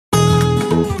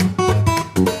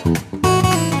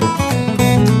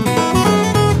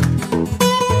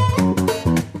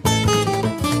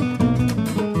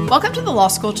Welcome to the Law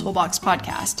School Toolbox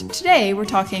podcast. Today, we're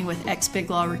talking with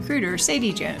ex-BigLaw recruiter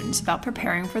Sadie Jones about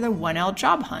preparing for the 1L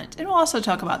job hunt, and we'll also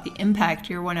talk about the impact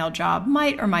your 1L job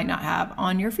might or might not have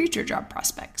on your future job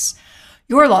prospects.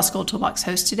 Your Law School Toolbox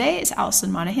host today is Alison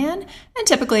Monahan, and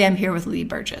typically I'm here with Lee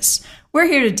Burgess. We're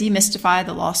here to demystify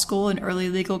the law school and early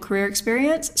legal career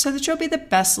experience so that you'll be the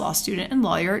best law student and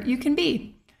lawyer you can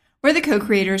be. We're the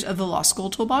co-creators of the Law School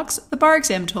Toolbox, the Bar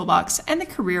Exam Toolbox, and the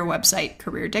career website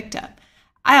Career Dicta.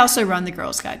 I also run the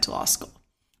Girls Guide to Law School.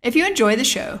 If you enjoy the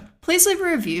show, please leave a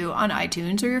review on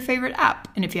iTunes or your favorite app.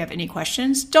 And if you have any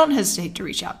questions, don't hesitate to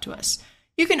reach out to us.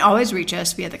 You can always reach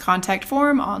us via the contact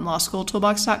form on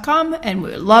lawschooltoolbox.com, and we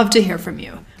would love to hear from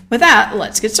you. With that,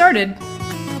 let's get started.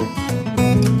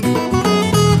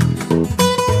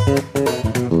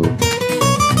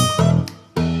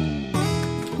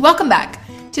 Welcome back.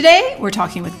 Today, we're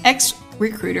talking with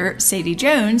ex-recruiter Sadie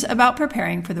Jones about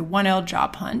preparing for the 1L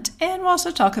job hunt, and we'll also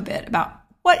talk a bit about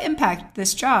what impact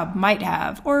this job might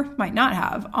have or might not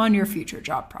have on your future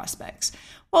job prospects.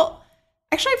 Well,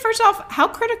 actually, first off, how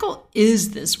critical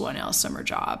is this 1L summer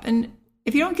job? And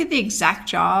if you don't get the exact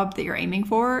job that you're aiming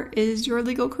for, is your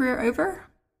legal career over?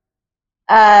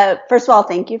 First of all,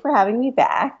 thank you for having me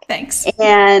back. Thanks.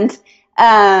 And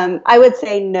I would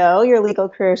say no, your legal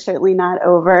career is certainly not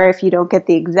over if you don't get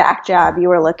the exact job you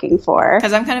were looking for.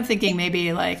 Because I'm kind of thinking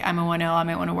maybe like I'm a 1L, I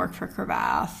might want to work for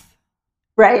Cravath.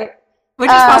 Right.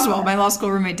 Which is possible. My law school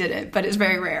roommate did it, but it's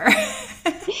very rare.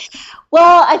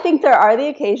 Well, I think there are the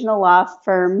occasional law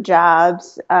firm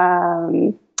jobs,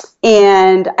 and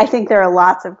I think there are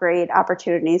lots of great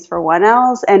opportunities for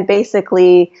 1Ls. And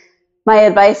basically, my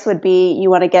advice would be you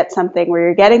want to get something where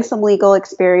you're getting some legal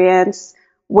experience,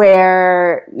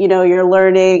 where you're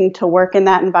learning to work in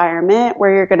that environment,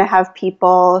 where you're going to have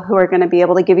people who are going to be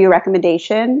able to give you a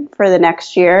recommendation for the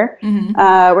next year,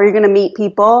 where you're going to meet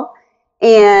people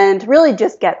and really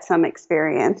just get some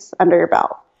experience under your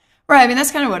belt. Right. I mean,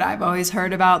 that's kind of what I've always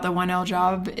heard about the 1L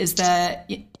job is that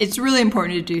it's really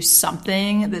important to do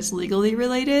something that's legally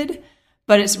related,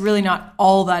 but it's really not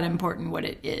all that important what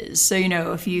it is. So,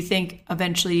 if you think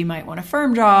eventually you might want a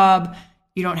firm job,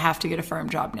 you don't have to get a firm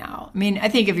job now. I mean, I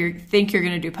think if you think you're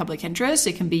going to do public interest,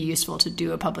 it can be useful to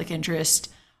do a public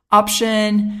interest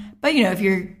option. But, if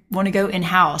you want to go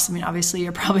in-house, I mean, obviously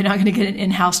you're probably not going to get an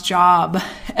in-house job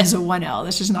as a 1L.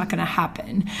 That's just not going to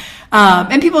happen.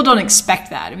 And people don't expect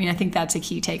that. I mean, I think that's a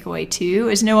key takeaway too,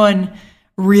 is no one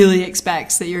really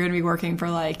expects that you're going to be working for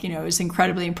this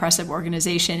incredibly impressive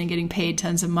organization and getting paid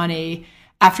tons of money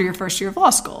after your first year of law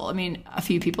school. I mean, a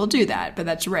few people do that, but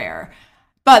that's rare.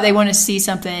 But they want to see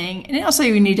something, and also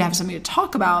you need to have something to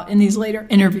talk about in these later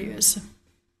interviews.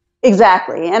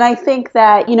 Exactly. And I think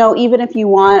that, even if you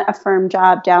want a firm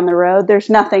job down the road,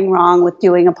 there's nothing wrong with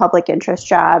doing a public interest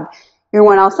job. You're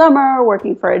 1L summer,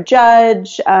 working for a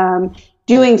judge,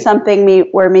 doing something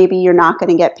where maybe you're not going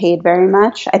to get paid very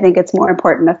much. I think it's more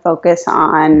important to focus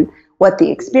on what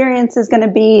the experience is going to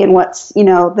be and what's,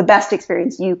 the best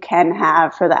experience you can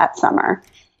have for that summer.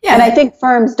 Yeah. And I think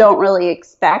firms don't really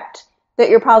expect that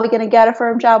you're probably going to get a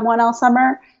firm job 1L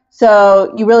summer.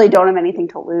 So you really don't have anything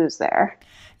to lose there.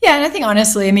 Yeah, and I think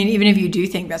honestly, I mean, even if you do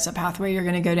think that's a pathway you're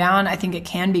going to go down, I think it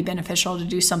can be beneficial to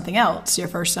do something else your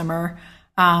first summer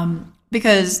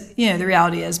because, the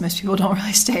reality is most people don't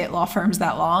really stay at law firms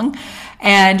that long.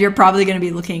 And you're probably going to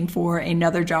be looking for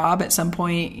another job at some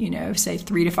point, say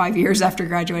 3 to 5 years after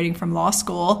graduating from law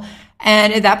school.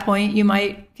 And at that point, you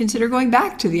might consider going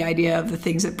back to the idea of the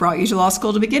things that brought you to law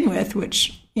school to begin with,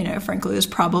 which, frankly, is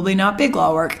probably not big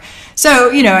law work.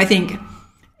 So, I think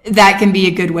that can be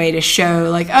a good way to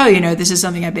show this is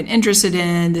something I've been interested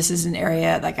in. This is an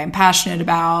area I'm passionate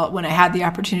about. When I had the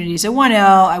opportunities at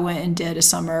 1L, I went and did a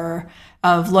summer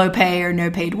of low pay or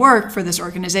no paid work for this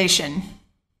organization.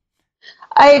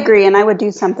 I agree. And I would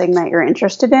do something that you're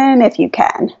interested in if you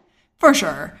can. For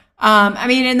sure.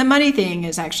 And the money thing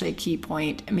is actually a key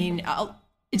point. I mean,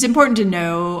 it's important to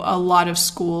know a lot of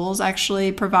schools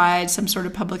actually provide some sort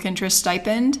of public interest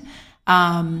stipend.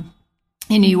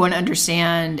 And you want to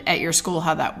understand at your school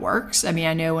how that works. I mean,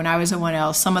 I know when I was a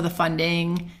 1L, some of the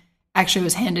funding actually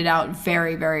was handed out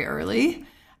very, very early.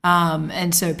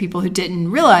 And so people who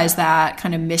didn't realize that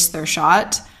kind of missed their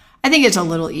shot. I think it's a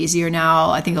little easier now.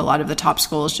 I think a lot of the top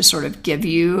schools just sort of give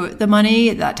you the money.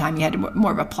 At that time, you had to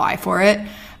more of apply for it.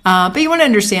 But you want to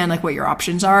understand what your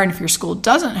options are. And if your school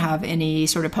doesn't have any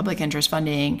sort of public interest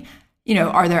funding,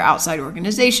 are there outside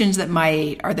organizations that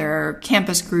might, are there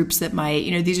campus groups that might,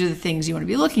 these are the things you want to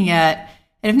be looking at.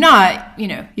 And if not,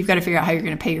 you've got to figure out how you're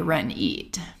going to pay your rent and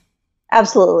eat.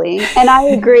 Absolutely. And I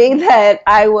agree that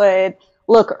I would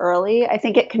look early. I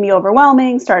think it can be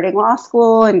overwhelming starting law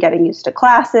school and getting used to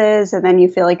classes, and then you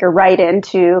feel like you're right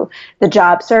into the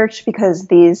job search because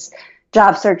these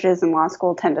job searches in law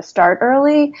school tend to start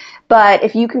early. But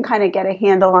if you can kind of get a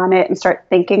handle on it and start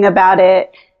thinking about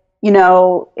it, in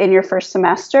your first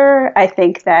semester, I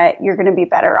think that you're going to be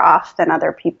better off than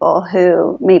other people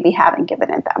who maybe haven't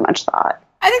given it that much thought.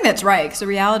 I think that's right. Because the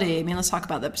reality, let's talk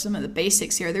about some of the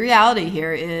basics here. The reality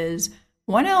here is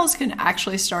 1Ls can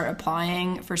actually start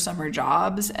applying for summer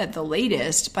jobs at the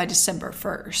latest by December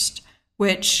 1st,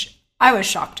 which I was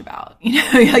shocked about.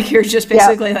 Like you're just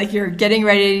basically like you're getting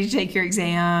ready to take your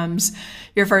exams,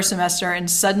 your first semester, and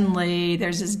suddenly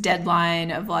there's this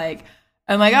deadline of like,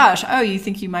 oh my gosh, you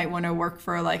think you might want to work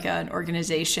for like an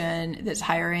organization that's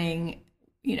hiring,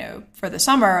 for the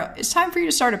summer. It's time for you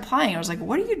to start applying. I was like,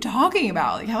 what are you talking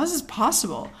about? Like, how is this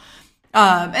possible?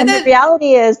 And then, the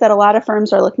reality is that a lot of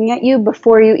firms are looking at you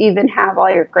before you even have all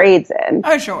your grades in.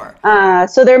 Oh, sure.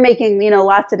 So they're making,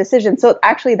 lots of decisions. So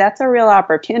actually, that's a real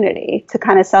opportunity to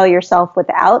kind of sell yourself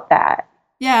without that.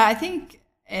 Yeah, I think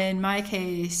in my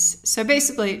case, so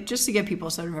basically, just to give people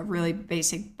sort of a really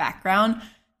basic background,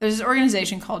 there's this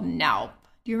organization called NALP.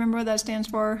 Do you remember what that stands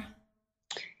for?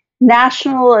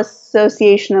 National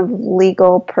Association of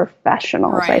Legal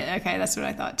Professionals. Right. Okay. That's what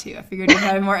I thought too. I figured you'd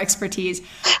have more expertise.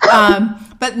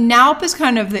 But NALP is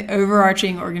kind of the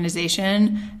overarching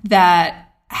organization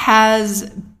that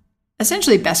has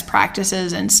essentially best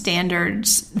practices and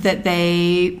standards that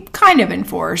they kind of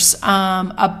enforce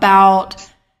about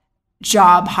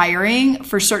job hiring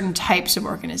for certain types of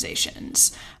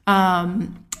organizations.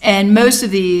 And most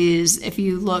of these, if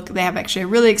you look, they have actually a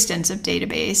really extensive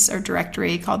database or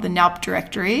directory called the NALP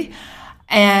directory.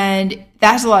 And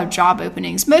that has a lot of job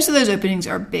openings. Most of those openings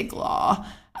are big law.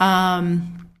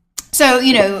 So,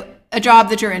 a job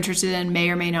that you're interested in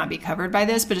may or may not be covered by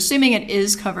this, but assuming it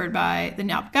is covered by the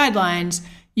NALP guidelines,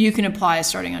 you can apply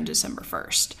starting on December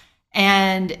 1st.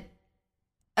 And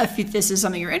if this is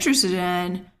something you're interested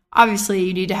in, obviously,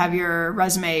 you need to have your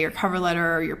resume, your cover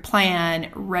letter, your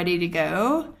plan ready to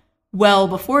go well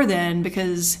before then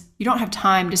because you don't have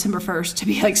time December 1st to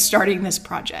be like starting this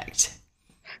project.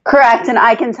 Correct. And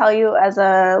I can tell you as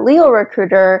a legal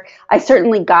recruiter, I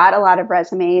certainly got a lot of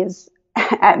resumes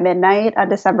at midnight on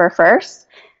December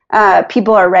 1st.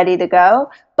 People are ready to go,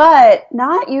 but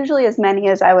not usually as many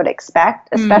as I would expect,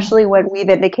 especially when we've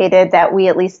indicated that we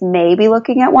at least may be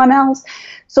looking at 1Ls.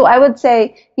 So I would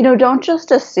say, don't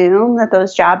just assume that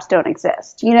those jobs don't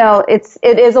exist.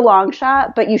 It is a long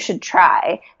shot, but you should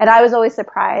try. And I was always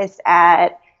surprised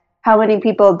at how many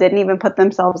people didn't even put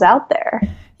themselves out there.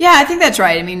 Yeah, I think that's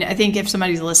right. I think if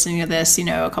somebody's listening to this,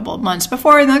 a couple of months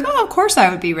before, and they're like, of course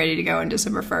I would be ready to go on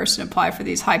December 1st and apply for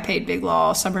these high-paid big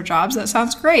law summer jobs. That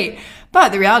sounds great.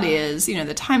 But the reality is,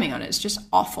 the timing on it is just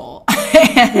awful.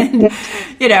 And,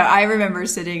 I remember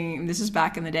sitting, this is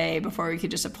back in the day before we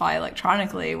could just apply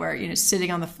electronically, where,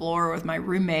 sitting on the floor with my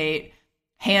roommate,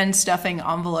 hand stuffing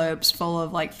envelopes full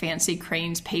of like fancy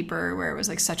Crane's paper where it was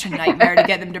like such a nightmare to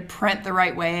get them to print the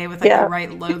right way with like the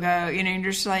right logo.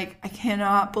 You're just like, I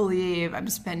cannot believe I'm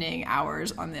spending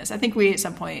hours on this. I think we at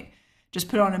some point just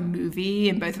put on a movie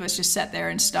and both of us just sat there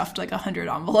and stuffed like 100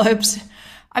 envelopes.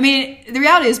 The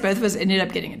reality is both of us ended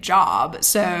up getting a job.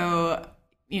 So,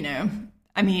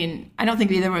 I don't think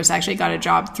either of us actually got a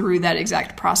job through that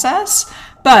exact process,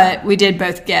 but we did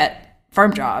both get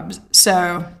firm jobs.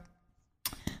 So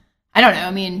I don't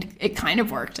know. It kind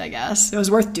of worked, I guess. It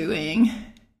was worth doing.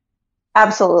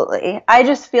 Absolutely. I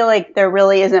just feel like there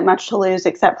really isn't much to lose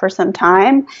except for some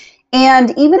time.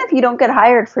 And even if you don't get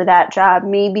hired for that job,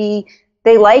 maybe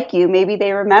they like you, maybe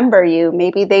they remember you,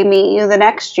 maybe they meet you the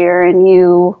next year and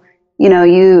you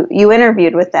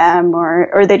interviewed with them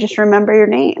or they just remember your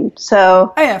name.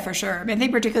 So, oh yeah, for sure. I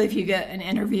think particularly if you get an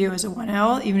interview as a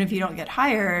 1L, even if you don't get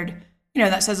hired,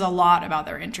 that says a lot about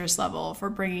their interest level for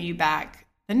bringing you back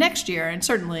the next year. And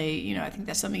certainly, I think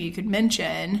that's something you could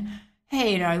mention.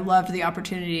 Hey, I loved the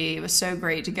opportunity. It was so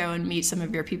great to go and meet some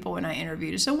of your people when I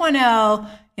interviewed as a 1L.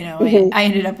 I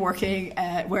ended up working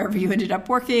at wherever you ended up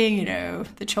working,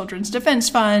 the Children's Defense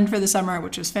Fund for the summer,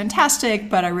 which was fantastic,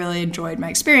 but I really enjoyed my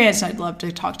experience. I'd love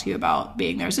to talk to you about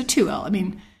being there as a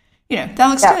 2L. That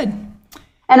looks good.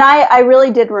 And I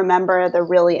really did remember the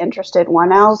really interested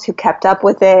 1Ls who kept up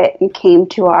with it and came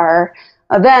to our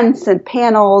events and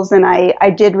panels, and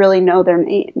I did really know their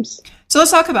names. So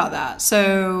let's talk about that.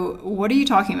 So what are you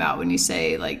talking about when you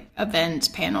say like events,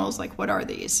 panels? Like what are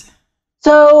these?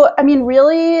 So,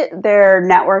 really, they're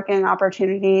networking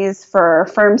opportunities for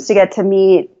firms to get to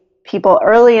meet people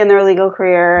early in their legal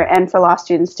career and for law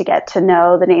students to get to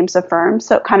know the names of firms.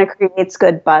 So it kind of creates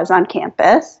good buzz on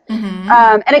campus.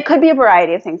 And it could be a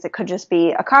variety of things. It could just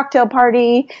be a cocktail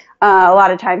party. A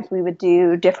lot of times we would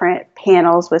do different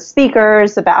panels with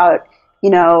speakers about,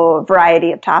 a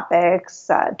variety of topics,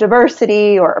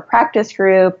 diversity or a practice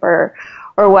group or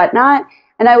whatnot.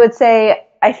 And I would say,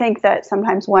 I think that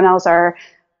sometimes 1Ls are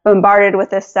bombarded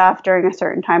with this stuff during a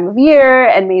certain time of year,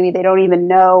 and maybe they don't even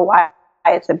know why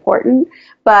it's important.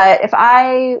 But if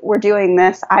I were doing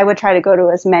this, I would try to go to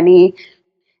as many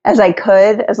as I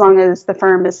could, as long as the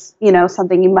firm is,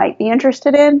 something you might be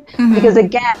interested in. Because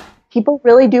again, people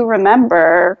really do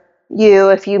remember you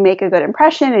if you make a good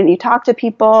impression and you talk to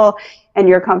people and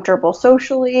you're comfortable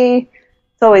socially.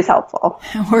 It's always helpful.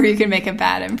 Or you can make a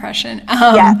bad impression.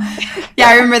 Yeah,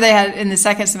 I remember they had, in the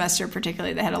second semester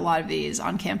particularly, they had a lot of these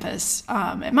on campus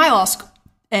at my law school.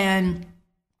 And,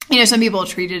 some people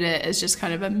treated it as just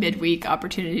kind of a midweek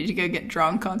opportunity to go get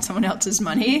drunk on someone else's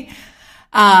money.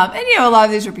 And, a lot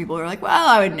of these were people who were like, well,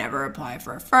 I would never apply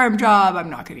for a firm job.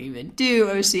 I'm not going to even do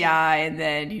OCI. And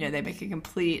then, they make a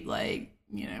complete,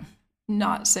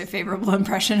 not so favorable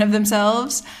impression of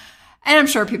themselves. And I'm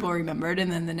sure people remembered.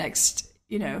 And then the next,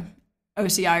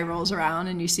 OCI rolls around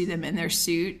and you see them in their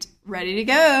suit ready to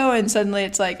go. And suddenly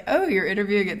it's like, oh, you're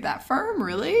interviewing at that firm?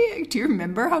 Really? Do you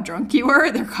remember how drunk you were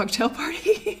at their cocktail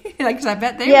party? Because I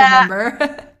bet they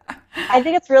remember. I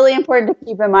think it's really important to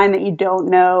keep in mind that you don't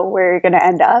know where you're going to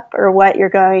end up or what you're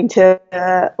going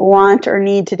to want or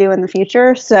need to do in the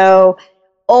future. So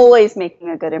always making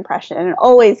a good impression and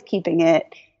always keeping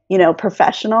it,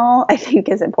 professional, I think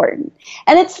is important.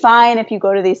 And it's fine if you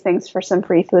go to these things for some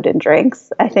free food and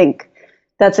drinks. I think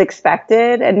that's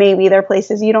expected. And maybe there are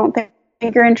places you don't think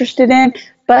you're interested in,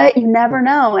 but you never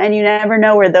know. And you never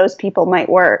know where those people might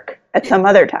work at some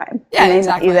other time. Yeah, and they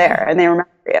exactly. met you there and they remember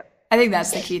you. I think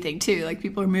that's the key thing too. Like,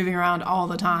 people are moving around all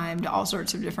the time to all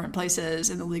sorts of different places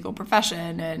in the legal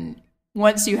profession. And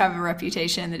once you have a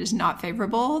reputation that is not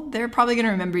favorable, they're probably going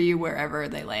to remember you wherever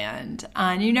they land.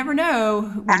 And you never know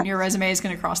when your resume is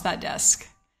going to cross that desk.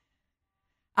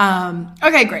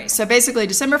 Okay, great. So basically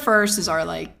December 1st is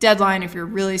our deadline if you're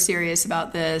really serious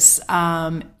about this.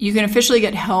 You can officially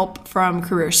get help from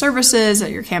career services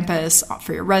at your campus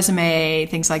for your resume,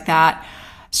 things like that,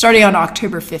 starting on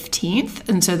October 15th.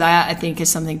 And so that, I think, is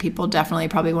something people definitely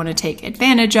probably want to take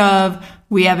advantage of.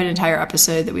 We have an entire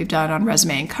episode that we've done on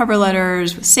resume and cover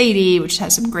letters with Sadie, which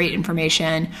has some great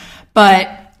information.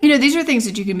 But, these are things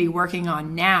that you can be working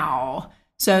on now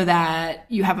so that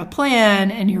you have a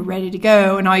plan and you're ready to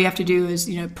go. And all you have to do is,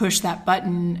 push that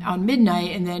button on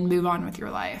midnight and then move on with your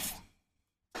life.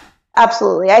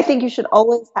 Absolutely. I think you should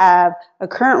always have a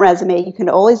current resume. You can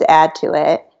always add to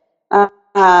it.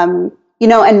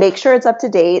 And make sure it's up to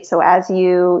date. So as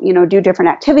you, do different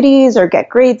activities or get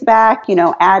grades back,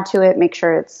 add to it, make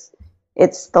sure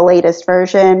it's the latest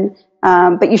version.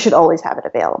 But you should always have it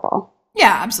available.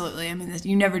 Yeah, absolutely. I mean,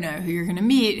 you never know who you're going to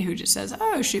meet who just says,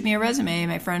 oh, shoot me a resume.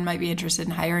 My friend might be interested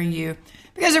in hiring you.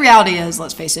 Because the reality is,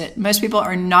 let's face it, most people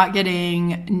are not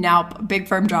getting now big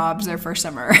firm jobs their first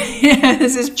summer.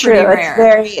 This is pretty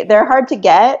rare. They're hard to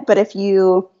get, but if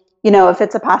if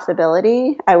it's a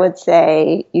possibility, I would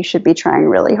say you should be trying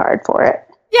really hard for it.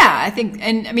 Yeah, I think,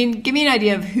 and I mean, give me an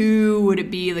idea of who would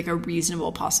it be a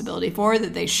reasonable possibility for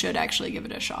that they should actually give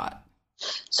it a shot.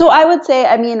 So I would say,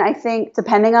 I think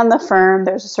depending on the firm,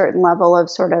 there's a certain level of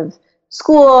sort of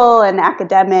school and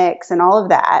academics and all of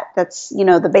that. That's,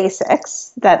 the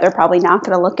basics that they're probably not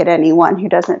going to look at anyone who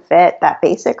doesn't fit that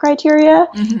basic criteria.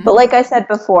 Mm-hmm. But like I said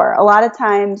before, a lot of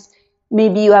times,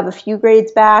 maybe you have a few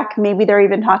grades back. Maybe they're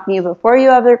even talking to you before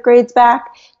you have their grades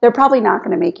back. They're probably not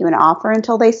going to make you an offer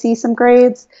until they see some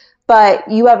grades.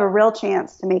 But you have a real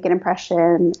chance to make an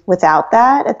impression without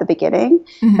that at the beginning.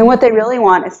 Mm-hmm. And what they really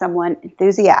want is someone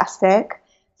enthusiastic,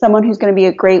 someone who's going to be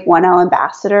a great 1L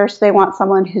ambassador. So they want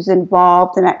someone who's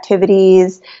involved in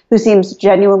activities, who seems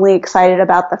genuinely excited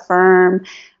about the firm.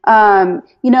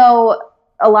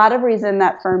 A lot of reason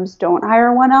that firms don't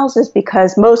hire 1Ls is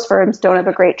because most firms don't have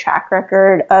a great track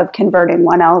record of converting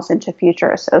 1Ls into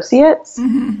future associates.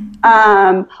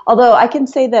 Mm-hmm. Although I can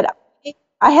say that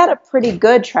I had a pretty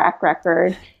good track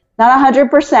record, not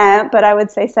 100%, but I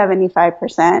would say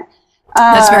 75%.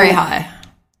 That's very high.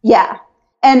 Yeah.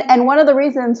 And one of the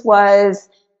reasons was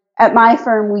at my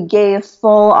firm, we gave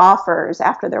full offers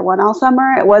after their 1L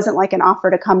summer. It wasn't like an offer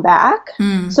to come back.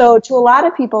 So to a lot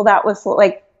of people, that was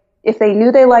if they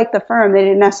knew they liked the firm, they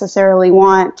didn't necessarily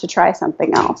want to try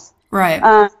something else. Right.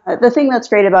 The thing that's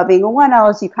great about being a 1L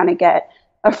is you kind of get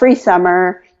a free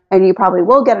summer, and you probably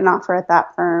will get an offer at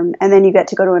that firm, and then you get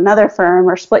to go to another firm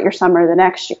or split your summer the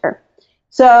next year.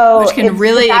 So which can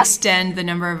really extend the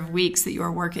number of weeks that you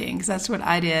are working, because that's what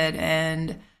I did.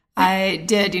 And I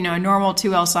did, a normal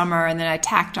 2L summer, and then I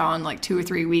tacked on like 2 or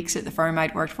 3 weeks at the firm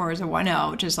I'd worked for as a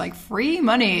 1L, which is like free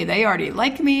money. They already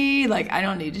like me. Like, I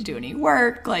don't need to do any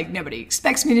work. Like, nobody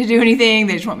expects me to do anything.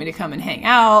 They just want me to come and hang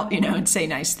out, and say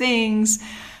nice things.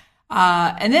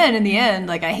 And then in the end,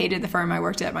 like, I hated the firm I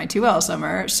worked at my 2L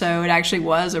summer. So it actually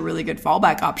was a really good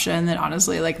fallback option that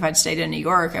honestly, like, if I'd stayed in New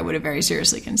York, I would have very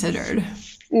seriously considered.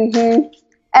 Mm-hmm.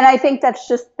 And I think that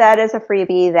is a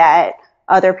freebie that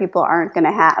other people aren't going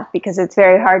to have, because it's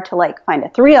very hard to like find a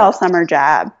 3L summer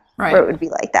job where it would be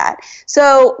like that.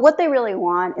 So what they really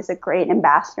want is a great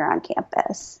ambassador on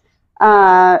campus.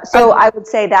 So I would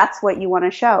say that's what you want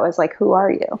to show is like, who are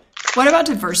you? What about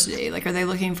diversity? Like, are they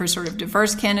looking for sort of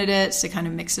diverse candidates to kind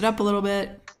of mix it up a little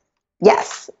bit?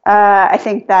 Yes. I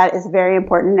think that is very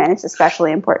important, and it's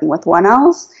especially important with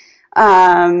 1Ls.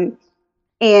 And,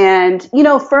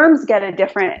 firms get a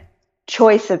different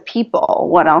choice of people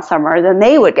 1L summer than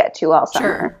they would get 2L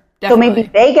summer. Sure, so maybe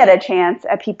they get a chance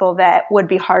at people that would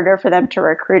be harder for them to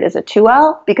recruit as a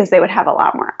 2L because they would have a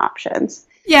lot more options.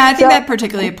 Yeah, I think that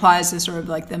particularly applies to sort of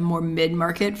like the more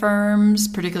mid-market firms,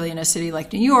 particularly in a city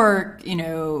like New York,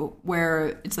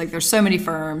 where it's like there's so many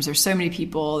firms, there's so many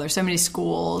people, there's so many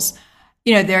schools,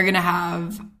 they're going to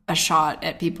have a shot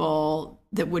at people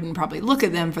that wouldn't probably look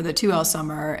at them for the 2L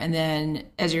summer. And then,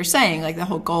 as you're saying, like, the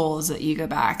whole goal is that you go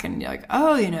back and you're like,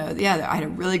 oh, yeah, I had a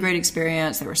really great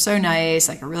experience. They were so nice.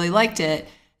 Like, I really liked it.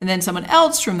 And then someone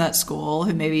else from that school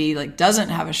who maybe like doesn't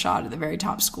have a shot at the very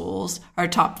top schools or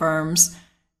top firms,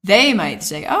 they might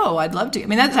say, oh, I'd love to. I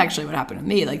mean, that's actually what happened to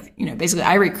me. Like, basically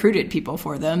I recruited people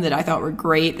for them that I thought were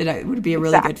great, that I would be a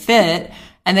really good fit.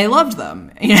 And they loved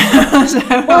them, So.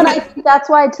 Well, and I think that's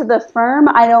why to the firm,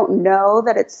 I don't know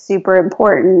that it's super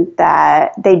important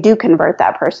that they do convert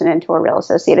that person into a real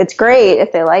associate. It's great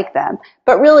if they like them.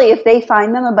 But really, if they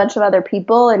find them a bunch of other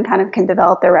people and kind of can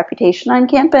develop their reputation on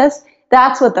campus,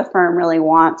 that's what the firm really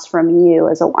wants from you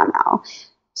as a 1L.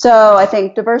 So I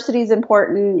think diversity is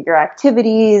important, your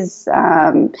activities,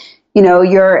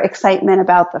 your excitement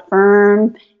about the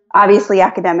firm. Obviously,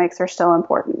 academics are still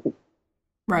important.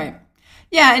 Right.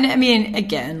 Yeah, and I mean,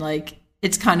 again, like,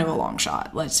 it's kind of a long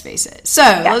shot, let's face it. So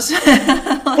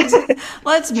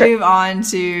let's move on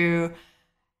to,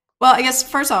 well, I guess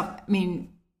first off, I mean,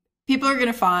 people are going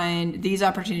to find these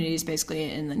opportunities basically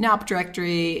in the NALP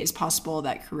directory. It's possible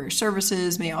that career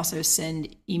services may also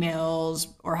send emails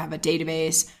or have a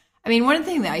database. I mean, one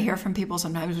thing that I hear from people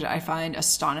sometimes, which I find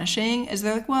astonishing, is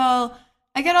they're like, well,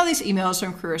 I get all these emails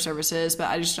from career services, but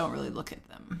I just don't really look at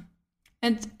them.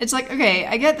 And it's like, okay,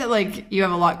 I get that, like, you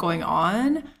have a lot going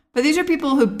on, but these are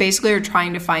people who basically are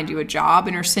trying to find you a job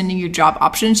and are sending you job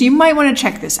options. You might want to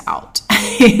check this out.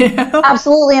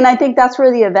 Absolutely. And I think that's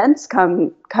where the events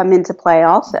come into play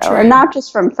also. True. And not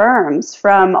just from firms,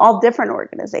 from all different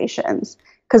organizations.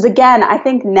 Because again, I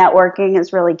think networking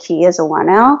is really key as a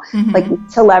 1L, like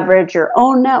to leverage your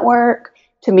own network,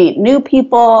 to meet new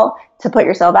people, to put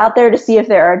yourself out there, to see if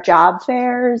there are job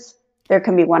fairs. There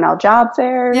can be 1L job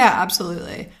fairs. Yeah,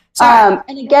 absolutely. So,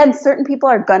 and again, certain people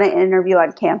are going to interview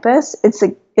on campus. It's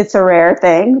a rare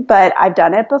thing, but I've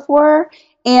done it before.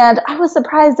 And I was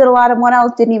surprised that a lot of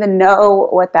 1Ls didn't even know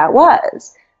what that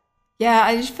was. Yeah,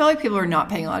 I just feel like people are not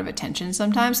paying a lot of attention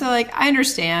sometimes. So, like, I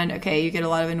understand, okay, you get a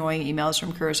lot of annoying emails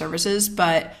from career services,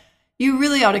 but you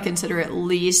really ought to consider at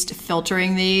least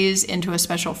filtering these into a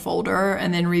special folder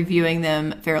and then reviewing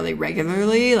them fairly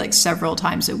regularly, like several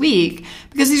times a week,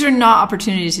 because these are not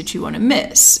opportunities that you want to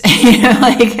miss.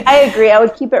 I agree. I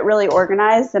would keep it really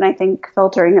organized, and I think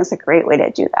filtering is a great way to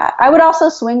do that. I would also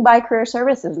swing by career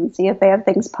services and see if they have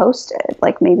things posted.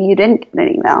 Like, maybe you didn't get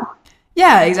an email.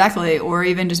 Yeah, exactly. Or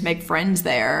even just make friends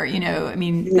there. I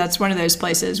mean, that's one of those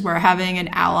places where having an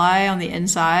ally on the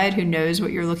inside who knows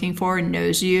what you're looking for and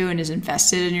knows you and is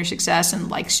invested in your success and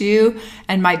likes you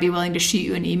and might be willing to shoot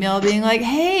you an email being like,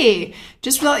 hey,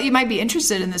 just thought you might be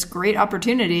interested in this great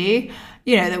opportunity,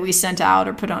 that we sent out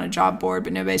or put on a job board,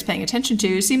 but nobody's paying attention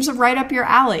to, seems right up your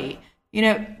alley.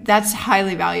 That's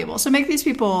highly valuable. So make these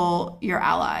people your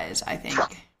allies, I think.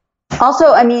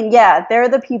 Also, I mean, yeah, they're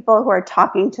the people who are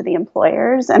talking to the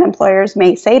employers, and employers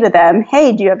may say to them,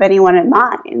 hey, do you have anyone in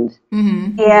mind?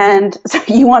 Mm-hmm. And so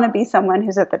you want to be someone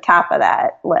who's at the top of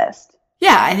that list.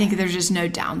 Yeah, I think there's just no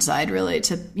downside really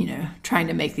to, trying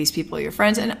to make these people your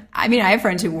friends. And I mean, I have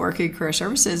friends who work in career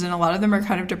services, and a lot of them are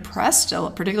kind of depressed,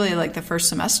 particularly like the first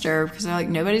semester, because they're like,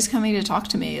 nobody's coming to talk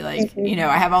to me. Like,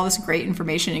 I have all this great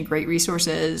information and great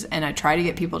resources, and I try to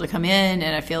get people to come in,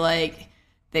 and I feel like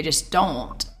they just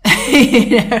don't.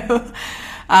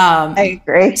 I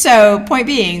agree. So point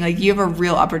being, like, you have a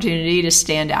real opportunity to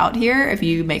stand out here. If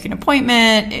you make an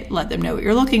appointment, let them know what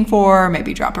you're looking for,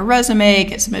 maybe drop a resume,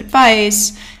 get some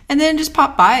advice, and then just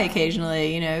pop by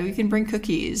occasionally. You can bring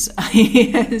cookies.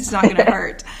 It's not going to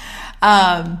hurt.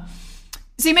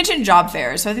 So you mentioned job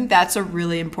fairs. So I think that's a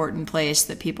really important place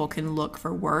that people can look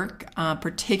for work,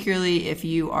 particularly if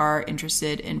you are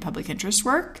interested in public interest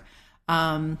work.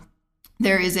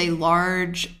 There is a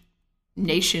large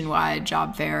nationwide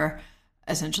job fair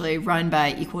essentially run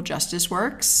by Equal Justice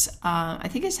Works. I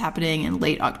think it's happening in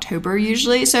late October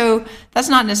usually. So that's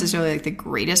not necessarily like the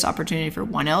greatest opportunity for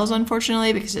 1Ls,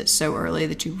 unfortunately, because it's so early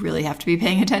that you really have to be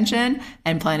paying attention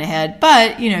and plan ahead.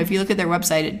 But, if you look at their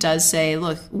website, it does say,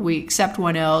 look, we accept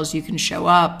 1Ls. You can show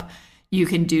up. You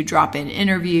can do drop-in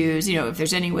interviews. If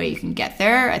there's any way you can get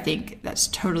there, I think that's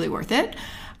totally worth it.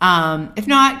 If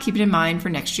not, keep it in mind for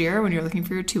next year when you're looking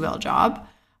for your 2L job.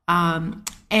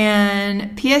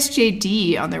 And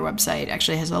PSJD on their website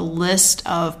actually has a list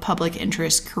of public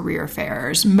interest career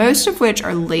fairs, most of which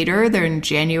are later. They're in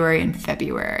January and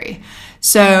February.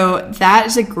 So that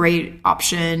is a great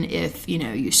option if,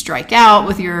 you strike out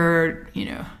with your,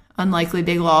 unlikely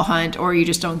big law hunt, or you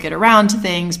just don't get around to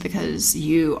things because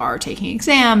you are taking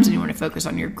exams and you want to focus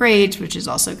on your grades, which is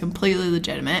also completely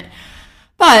legitimate.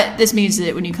 But this means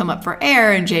that when you come up for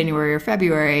air in January or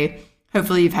February,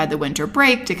 hopefully you've had the winter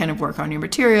break to kind of work on your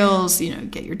materials,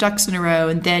 get your ducks in a row,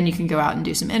 and then you can go out and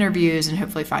do some interviews and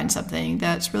hopefully find something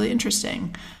that's really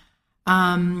interesting.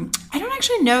 I don't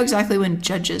actually know exactly when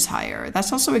judges hire.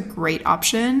 That's also a great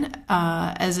option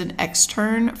as an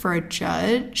extern for a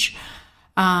judge,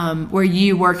 where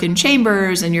you work in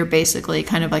chambers and you're basically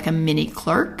kind of like a mini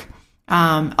clerk.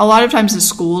 A lot of times the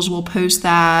schools will post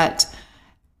that.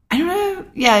 I don't know.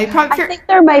 Yeah, I think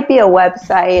there might be a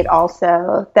website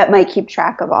also that might keep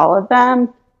track of all of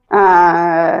them.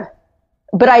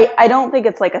 But I don't think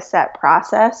it's like a set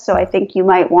process. So I think you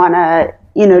might want to,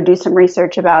 do some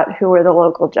research about who are the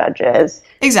local judges.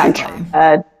 Exactly.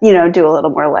 And, do a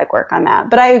little more legwork on that.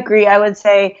 But I agree. I would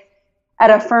say at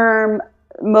a firm,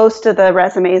 most of the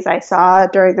resumes I saw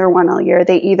during their 1L year,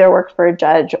 they either worked for a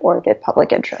judge or did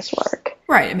public interest work.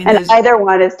 Right. And either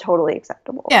one is totally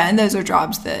acceptable. Yeah. And those are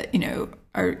jobs that,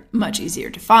 are much easier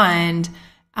to find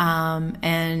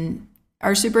and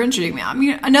are super interesting. I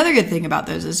mean, another good thing about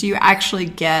those is you actually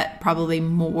get probably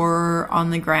more on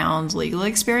the ground legal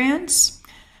experience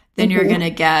than you're going to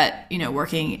get,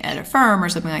 working at a firm or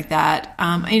something like that.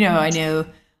 I know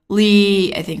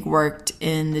Lee, I think, worked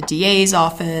in the DA's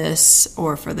office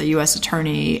or for the U.S.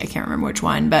 attorney. I can't remember which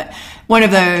one, but one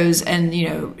of those. And,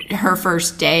 her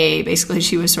first day, basically,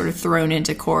 she was sort of thrown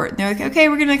into court. And they're like, okay,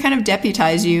 we're going to kind of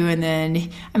deputize you. And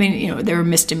then, there were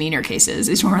misdemeanor cases.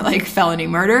 These weren't like felony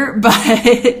murder.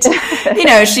 But,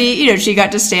 she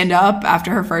got to stand up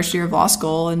after her first year of law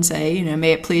school and say,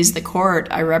 may it please the court,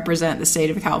 I represent the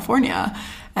state of California.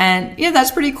 And,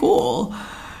 that's pretty cool.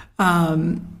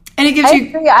 And it gives I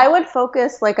agree. I would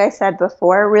focus, like I said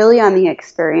before, really on the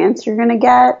experience you're going to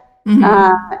get,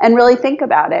 and really think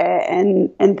about it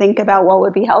and think about what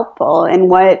would be helpful and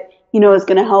what, is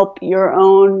going to help your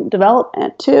own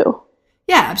development too.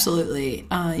 Yeah, absolutely.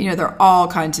 There are all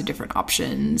kinds of different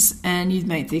options, and you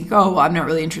might think, oh, well, I'm not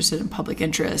really interested in public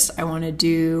interest. I want to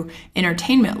do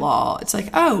entertainment law. It's like,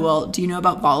 oh, well, do you know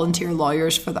about volunteer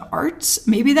lawyers for the arts?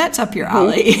 Maybe that's up your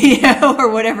alley,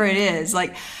 or whatever it is.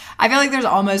 Like, I feel like there's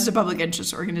almost a public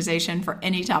interest organization for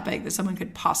any topic that someone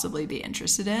could possibly be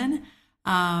interested in.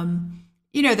 There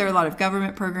are a lot of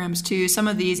government programs too. Some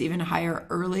of these even hire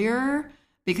earlier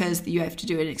because you have to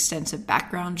do an extensive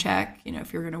background check,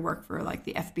 if you're going to work for like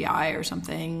the FBI or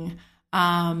something.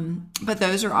 But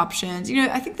those are options.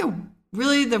 I think the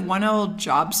 1L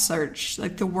job search,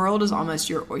 like the world is almost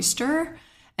your oyster.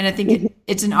 And I think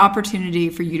it's an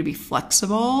opportunity for you to be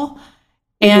flexible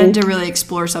and to really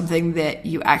explore something that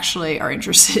you actually are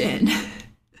interested in.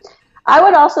 I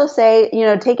would also say,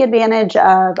 take advantage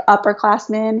of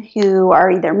upperclassmen who are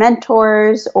either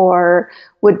mentors or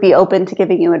would be open to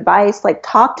giving you advice. Like,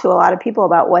 talk to a lot of people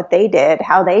about what they did,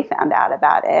 how they found out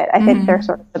about it. I think they're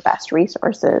sort of the best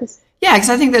resources. Yeah, because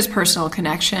I think those personal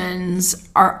connections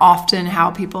are often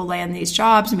how people land these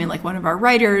jobs. Like one of our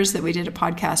writers that we did a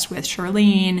podcast with,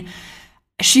 Charlene,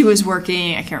 she was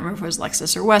working, I can't remember if it was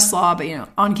Lexis or Westlaw, but,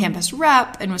 on-campus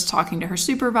rep, and was talking to her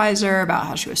supervisor about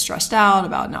how she was stressed out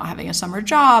about not having a summer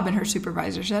job. And her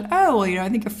supervisor said, oh, well, I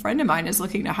think a friend of mine is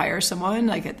looking to hire someone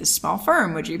like at this small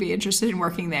firm. Would you be interested in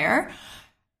working there?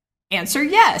 Answer,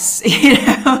 yes.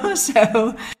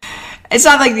 So it's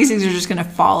not like these things are just going to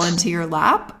fall into your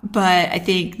lap. But I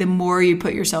think the more you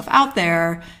put yourself out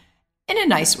there, in a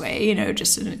nice way, you know,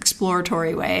 just an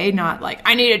exploratory way, not like,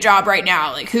 I need a job right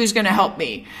now, like, who's going to help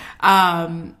me?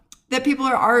 That people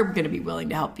are going to be willing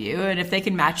to help you. And if they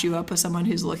can match you up with someone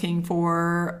who's looking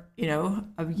for, you know,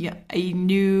 a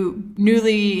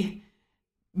newly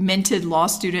minted law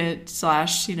student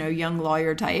 / you know, young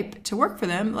lawyer type to work for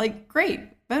them, like, great,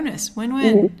 bonus,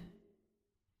 win-win. Mm-hmm.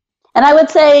 And I would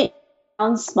say,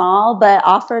 sounds small, but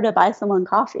offer to buy someone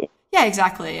coffee. Yeah,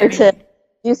 exactly. Or to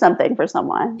do something for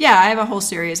someone. Yeah, I have a whole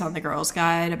series on the Girls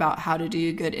Guide about how to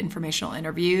do good informational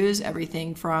interviews,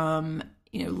 everything from,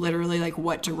 you know, literally like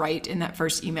what to write in that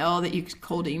first email that you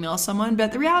cold email someone.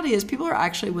 But the reality is people are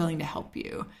actually willing to help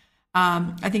you.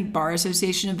 I think bar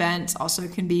association events also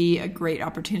can be a great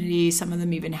opportunity. Some of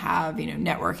them even have, you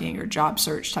know, networking or job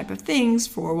search type of things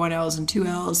for 1Ls and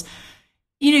 2Ls.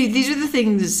 You know, these are the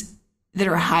things that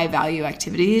are high value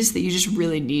activities that you just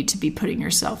really need to be putting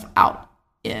yourself out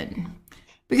in.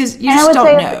 Because you just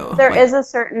don't know. There is a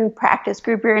certain practice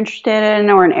group you're interested in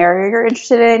or an area you're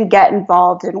interested in, get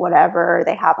involved in whatever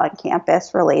they have on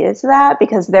campus related to that,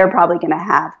 because they're probably going to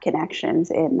have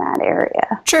connections in that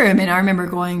area. True. I mean, I remember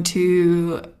going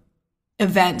to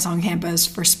events on campus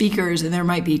for speakers and there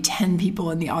might be 10 people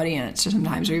in the audience or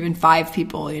sometimes, or even 5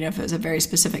 people, you know, if it was a very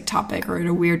specific topic or at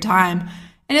a weird time.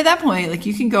 And at that point, like,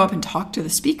 you can go up and talk to the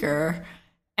speaker.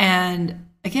 And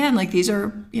again, like, these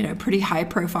are, you know, pretty high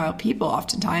profile people.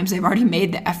 Oftentimes they've already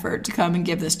made the effort to come and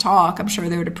give this talk. I'm sure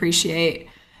they would appreciate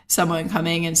someone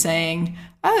coming and saying,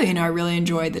 oh, you know, I really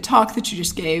enjoyed the talk that you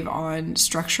just gave on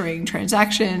structuring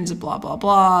transactions, blah, blah,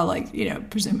 blah. Like, you know,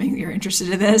 presuming you're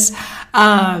interested in this, you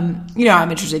know, I'm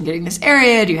interested in getting this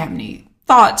area. Do you have any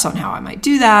thoughts on how I might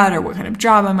do that or what kind of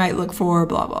job I might look for,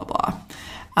 blah, blah, blah.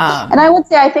 And I would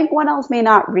say, I think 1Ls may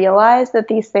not realize that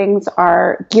these things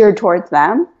are geared towards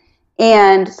them.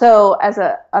 And so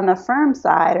on the firm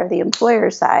side or the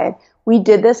employer side, we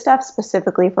did this stuff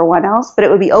specifically for 1Ls, but it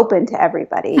would be open to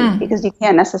everybody because you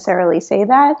can't necessarily say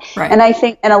that. Right. And I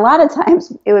think, and a lot of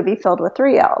times it would be filled with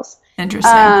 3Ls.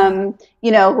 Interesting.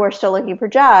 You know, who are still looking for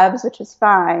jobs, which is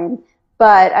fine.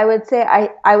 But I would say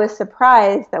I was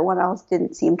surprised that 1Ls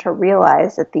didn't seem to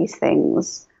realize that these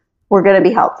things were going to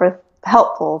be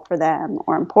helpful for them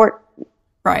or important.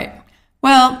 Right.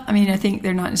 Well, I mean, I think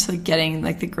they're not necessarily getting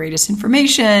like the greatest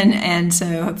information. And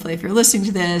so hopefully if you're listening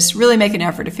to this, really make an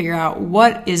effort to figure out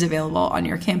what is available on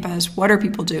your campus. What are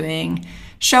people doing?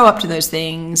 Show up to those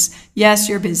things. Yes,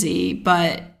 you're busy,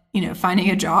 but you know, finding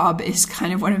a job is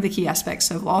kind of one of the key aspects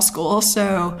of law school.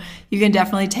 So you can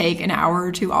definitely take an hour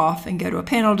or two off and go to a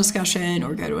panel discussion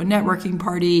or go to a networking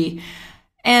party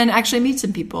and actually meet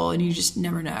some people, and you just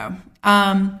never know.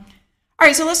 All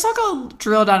right, so let's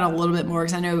drill down a little bit more,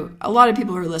 because I know a lot of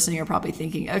people who are listening are probably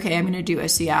thinking, okay, I'm going to do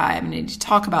OCI. I'm going to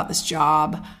talk about this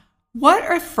job. What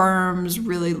are firms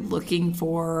really looking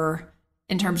for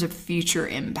in terms of future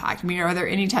impact? I mean, are there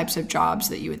any types of jobs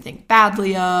that you would think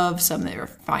badly of, some that you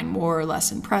find more or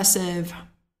less impressive?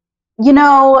 You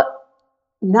know,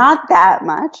 not that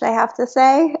much, I have to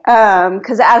say,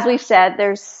 because as we've said,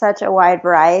 there's such a wide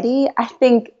variety. I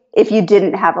think if you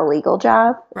didn't have a legal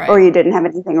job or you didn't have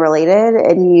anything related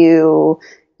and you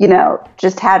know,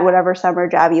 just had whatever summer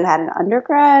job you had in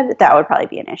undergrad, that would probably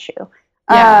be an issue.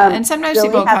 Yeah. And sometimes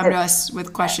people come to us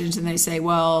with questions and they say,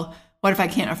 well, what if I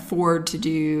can't afford to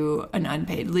do an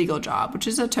unpaid legal job, which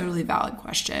is a totally valid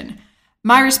question.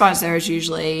 My response there is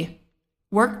usually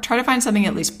try to find something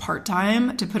at least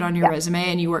part-time to put on your resume,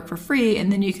 and you work for free,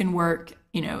 and then you can work,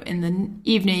 you know, in the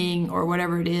evening or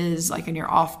whatever it is, like in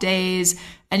your off days,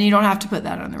 and you don't have to put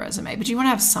that on the resume, but you want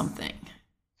to have something.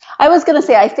 I was going to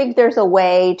say, I think there's a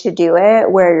way to do it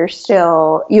where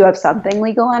you have something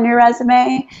legal on your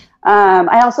resume.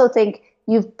 I also think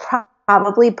you've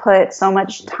probably put so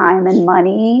much time and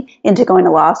money into going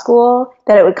to law school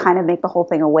that it would kind of make the whole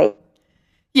thing a waste.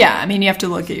 Yeah, I mean, you have to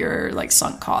look at your like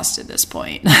sunk cost at this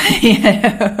point. You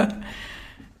know?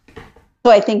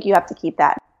 So I think you have to keep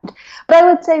that. But I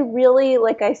would say really,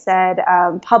 like I said,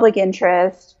 public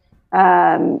interest,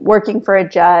 working for a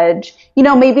judge, you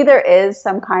know, maybe there is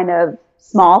some kind of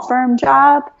small firm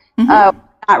job,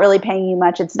 not really paying you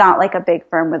much. It's not like a big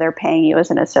firm where they're paying you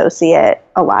as an associate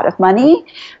a lot of money.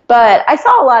 But I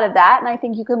saw a lot of that, and I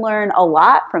think you can learn a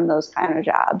lot from those kind of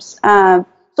jobs. So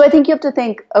I think you have to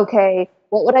think, okay,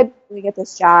 what would I be doing at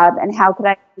this job, and how could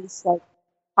I at least like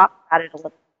talk about it a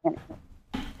little bit?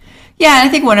 Yeah, and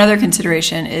I think one other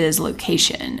consideration is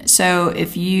location. So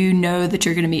if you know that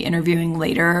you're going to be interviewing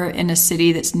later in a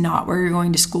city that's not where you're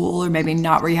going to school, or maybe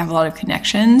not where you have a lot of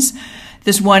connections,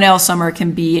 this 1L summer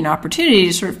can be an opportunity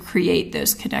to sort of create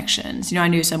those connections. I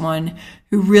knew someone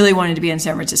who really wanted to be in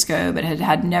San Francisco, but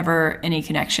had never any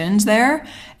connections there.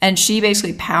 And she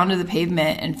basically pounded the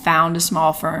pavement and found a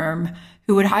small firm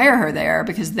who would hire her there,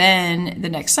 because then the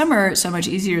next summer it's so much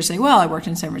easier to say, well, I worked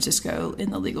in San Francisco in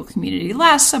the legal community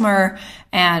last summer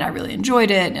and I really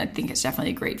enjoyed it and I think it's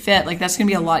definitely a great fit. Like, that's going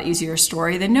to be a lot easier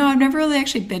story than, no, I've never really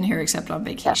actually been here except on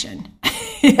vacation.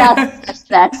 That's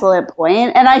an excellent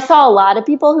point. And I saw a lot of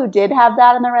people who did have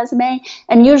that on their resume.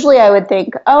 And usually I would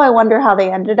think, oh, I wonder how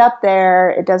they ended up there.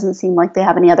 It doesn't seem like they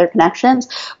have any other connections.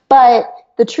 But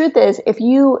the truth is, if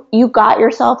you got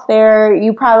yourself there,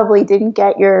 you probably didn't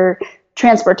get your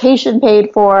transportation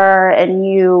paid for, and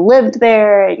you lived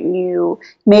there and you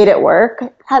made it work.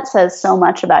 That says so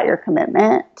much about your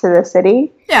commitment to the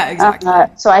city. Yeah, exactly.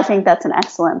 So I think that's an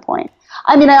excellent point.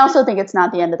 I mean, I also think it's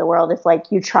not the end of the world if,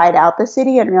 like, you tried out the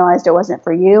city and realized it wasn't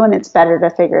for you, and it's better to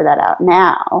figure that out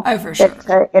now. Oh, for sure. Than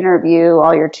to interview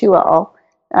all your 2L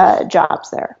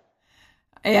jobs there.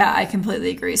 Yeah, I completely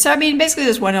agree. So, I mean, basically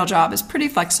this 1L job is pretty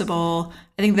flexible.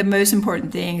 I think the most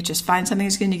important thing is just find something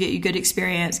that's going to get you good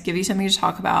experience, give you something to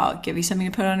talk about, give you something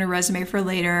to put on a resume for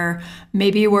later,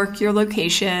 maybe work your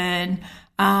location.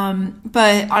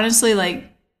 But honestly,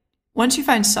 like, once you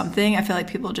find something, I feel like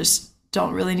people just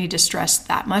don't really need to stress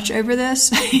that much over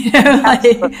this. I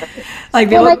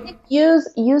think use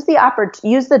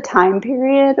the time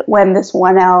period when this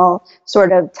 1L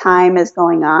sort of time is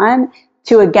going on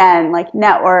to, again, like,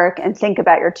 network and think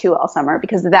about your 2L summer,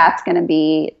 because that's going to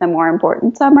be the more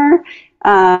important summer.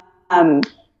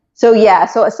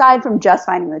 So aside from just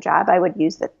finding the job, I would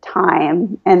use the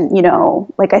time and,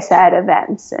 like I said,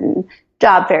 events and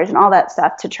job fairs and all that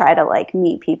stuff to try to, like,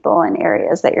 meet people in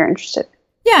areas that you're interested in.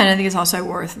 Yeah, and I think it's also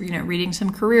worth, reading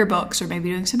some career books or maybe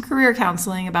doing some career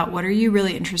counseling about what are you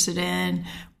really interested in,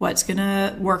 what's going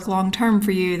to work long-term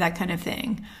for you, that kind of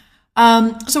thing.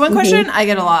 So one question I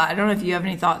get a lot, I don't know if you have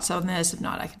any thoughts on this. If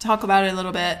not, I can talk about it a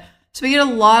little bit. So we get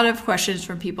a lot of questions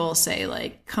from people, say,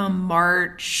 like, come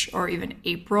March or even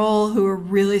April, who are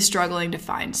really struggling to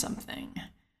find something.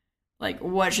 Like,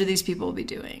 what should these people be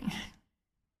doing?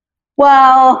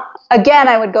 Well, again,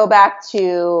 I would go back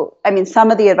to, some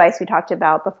of the advice we talked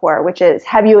about before, which is,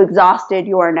 have you exhausted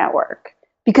your network?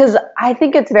 Because I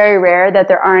think it's very rare that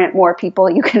there aren't more people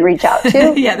you can reach out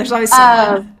to. Yeah, there's always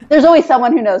someone. There's always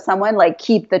someone who knows someone. Like,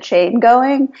 keep the chain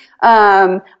going.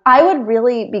 I would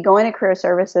really be going to career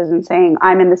services and saying,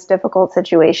 I'm in this difficult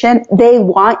situation. They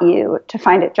want you to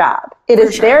find a job. It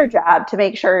is their job to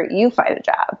make sure you find a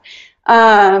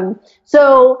job.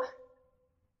 So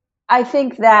I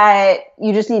think that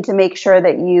you just need to make sure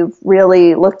that you've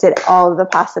really looked at all of the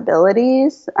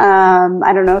possibilities.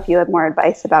 I don't know if you have more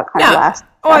advice about kind of last.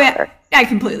 Oh, yeah. I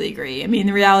completely agree. I mean,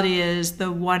 the reality is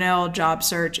the 1L job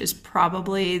search is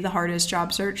probably the hardest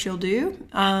job search you'll do.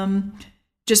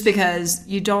 Just because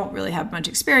you don't really have much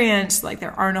experience. Like,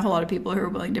 there aren't a whole lot of people who are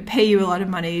willing to pay you a lot of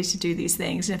money to do these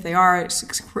things. And if they are, it's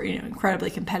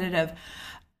incredibly competitive.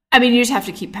 I mean, you just have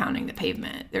to keep pounding the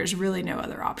pavement. There's really no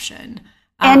other option.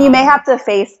 And you may have to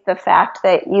face the fact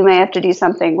that you may have to do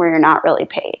something where you're not really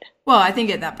paid. Well, I think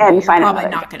at that point, you're probably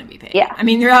not going to be paid. Yeah. I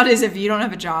mean, the reality is, if you don't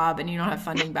have a job and you don't have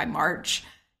funding by March,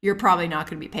 you're probably not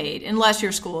going to be paid, unless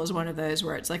your school is one of those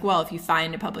where it's like, well, if you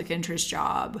find a public interest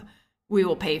job, we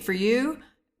will pay for you,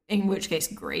 in which case,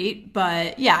 great.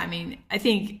 But yeah, I mean, I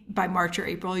think by March or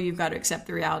April, you've got to accept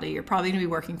the reality. You're probably going to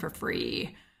be working for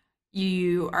free.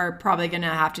 You are probably going to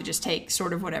have to just take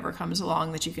sort of whatever comes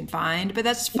along that you can find, but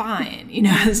that's fine.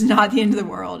 It's not the end of the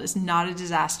world. It's not a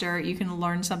disaster. You can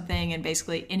learn something in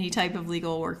basically any type of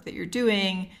legal work that you're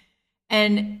doing.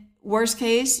 And worst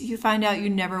case, you find out you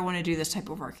never want to do this type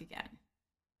of work again.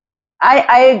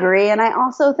 I agree. And I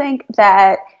also think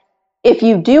that if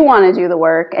you do want to do the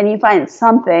work and you find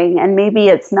something, and maybe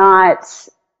it's not,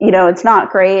 it's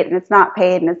not great and it's not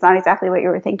paid and it's not exactly what you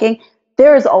were thinking,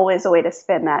 there is always a way to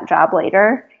spin that job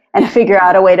later and figure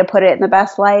out a way to put it in the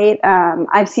best light.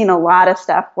 I've seen a lot of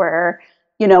stuff where,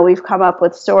 we've come up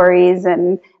with stories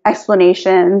and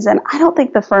explanations, and I don't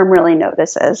think the firm really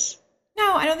notices.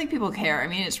 No, I don't think people care. I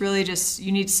mean, it's really just,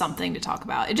 you need something to talk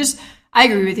about. I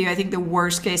agree with you. I think the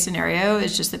worst case scenario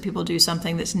is just that people do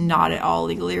something that's not at all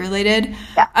legally related.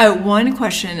 Yeah. One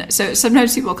question. So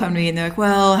sometimes people come to me and they're like,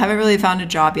 well, haven't really found a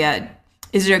job yet.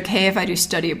 Is it okay if I do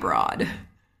study abroad?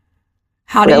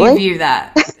 How do you view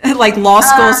that? Like, law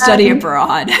school study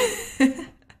abroad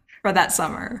for that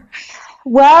summer?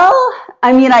 Well,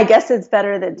 I mean, I guess it's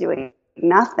better than doing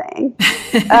nothing.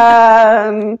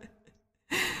 I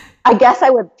guess I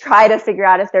would try to figure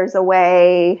out if there's a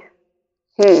way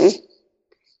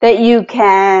that you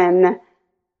can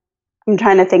I'm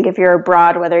trying to think if you're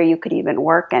abroad, whether you could even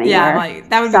work anywhere. Yeah, like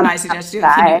that would be my suggestion.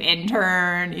 Can you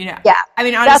intern? You know, yeah. I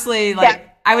mean, honestly,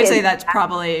 I would say that's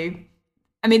probably.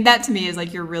 I mean, that to me is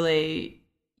like you're really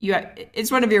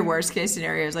it's one of your worst case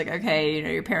scenarios. Like, okay, you know,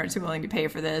 your parents are willing to pay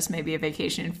for this. Maybe a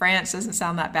vacation in France doesn't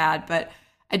sound that bad, but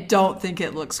I don't think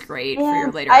it looks great for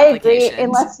your later applications. I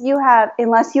agree,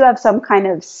 unless you have some kind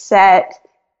of set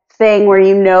thing where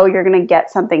you know you're going to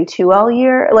get something 2L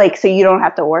year, like so you don't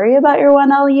have to worry about your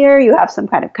 1L year. You have some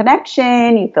kind of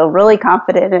connection. You feel really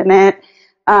confident in it.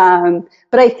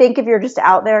 But I think if you're just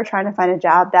out there trying to find a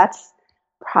job, that's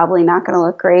probably not going to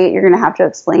look great. You're going to have to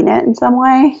explain it in some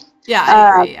way. Yeah,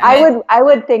 I agree. I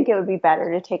would think it would be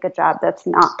better to take a job that's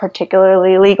not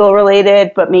particularly legal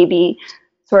related, but maybe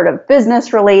sort of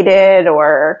business related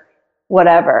or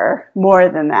whatever more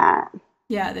than that.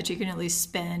 Yeah, that you can at least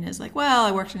spin as like, well,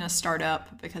 I worked in a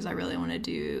startup because I really want to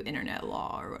do internet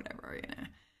law or whatever, you know.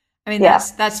 I mean,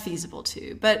 that's feasible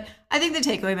too. But I think the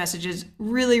takeaway message is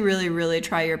really, really, really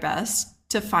try your best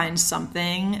to find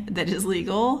something that is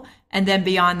legal. And then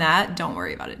beyond that, don't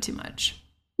worry about it too much.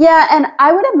 Yeah, and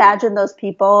I would imagine those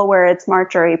people where it's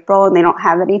March or April and they don't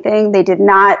have anything, they did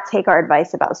not take our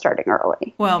advice about starting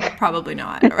early. Well, probably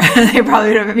not. They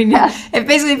probably don't. I mean,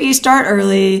 if you start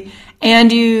early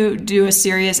and you do a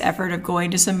serious effort of going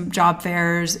to some job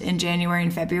fairs in January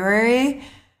and February,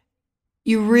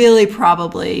 you really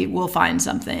probably will find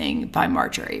something by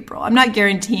March or April. I'm not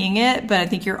guaranteeing it, but I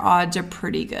think your odds are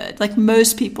pretty good. Like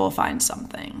most people find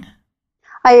something.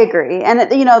 I agree.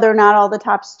 And, you know, they're not all the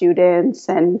top students.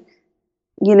 And,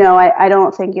 you know, I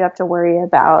don't think you have to worry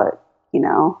about, you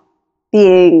know,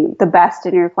 being the best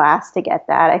in your class to get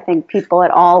that. I think people at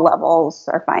all levels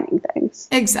are finding things.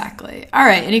 Exactly. All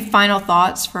right. Any final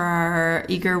thoughts for our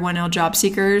eager 1L job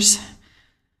seekers?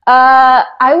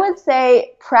 I would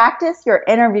say practice your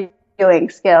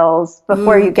interviewing skills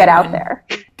before you get out there.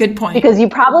 Good point. Because you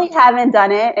probably haven't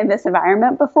done it in this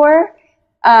environment before.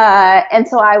 And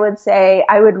so I would say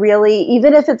I would really,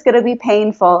 even if it's going to be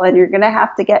painful and you're going to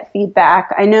have to get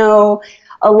feedback, I know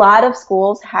a lot of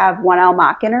schools have 1L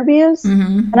mock interviews,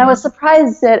 and I was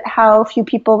surprised at how few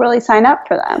people really sign up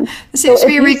for them. It seems to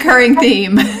be a recurring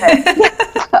theme.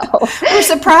 We're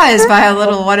surprised by how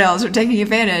little 1Ls are taking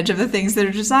advantage of the things that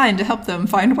are designed to help them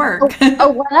find work.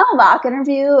 A 1L mock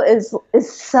interview is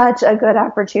such a good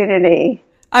opportunity.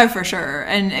 Oh, for sure.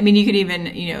 And I mean, you could even,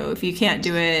 you know, if you can't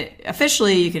do it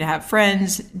officially, you can have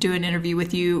friends do an interview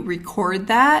with you, record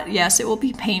that. Yes, it will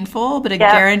be painful, but I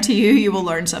guarantee you will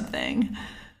learn something.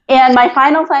 And my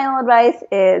final advice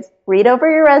is read over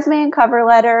your resume and cover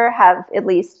letter, have at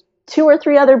least 2 or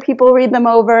 3 other people read them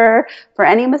over for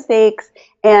any mistakes,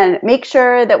 and make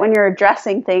sure that when you're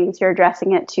addressing things, you're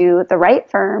addressing it to the right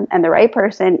firm and the right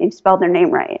person and you spelled their name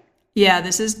right. Yeah,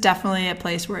 this is definitely a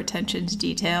place where attention to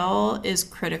detail is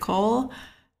critical.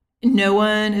 No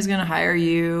one is going to hire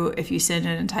you if you send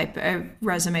in a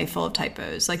resume full of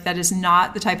typos. Like that is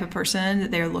not the type of person that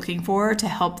they're looking for to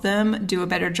help them do a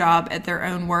better job at their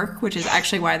own work, which is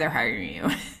actually why they're hiring you.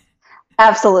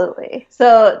 Absolutely.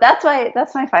 So that's my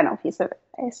final piece of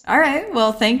advice. All right.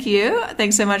 Well, thank you.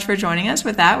 Thanks so much for joining us.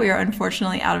 With that, we are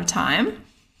unfortunately out of time.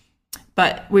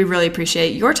 But we really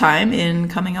appreciate your time in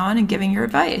coming on and giving your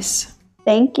advice.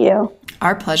 Thank you.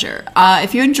 Our pleasure.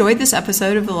 If you enjoyed this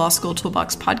episode of the Law School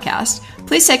Toolbox podcast,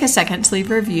 please take a second to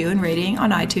leave a review and rating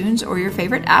on iTunes or your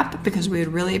favorite app because we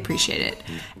would really appreciate it.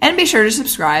 And be sure to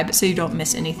subscribe so you don't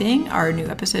miss anything. Our new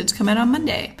episodes come out on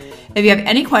Monday. If you have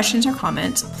any questions or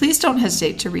comments, please don't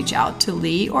hesitate to reach out to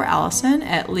Lee or Allison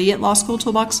at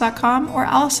lee@lawschooltoolbox.com or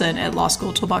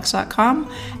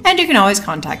allison@lawschooltoolbox.com. And you can always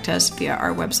contact us via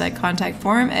our website contact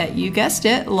form at, you guessed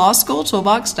it,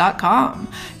 lawschooltoolbox.com.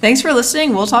 Thanks for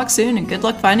listening. We'll talk soon and good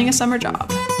luck finding a summer job.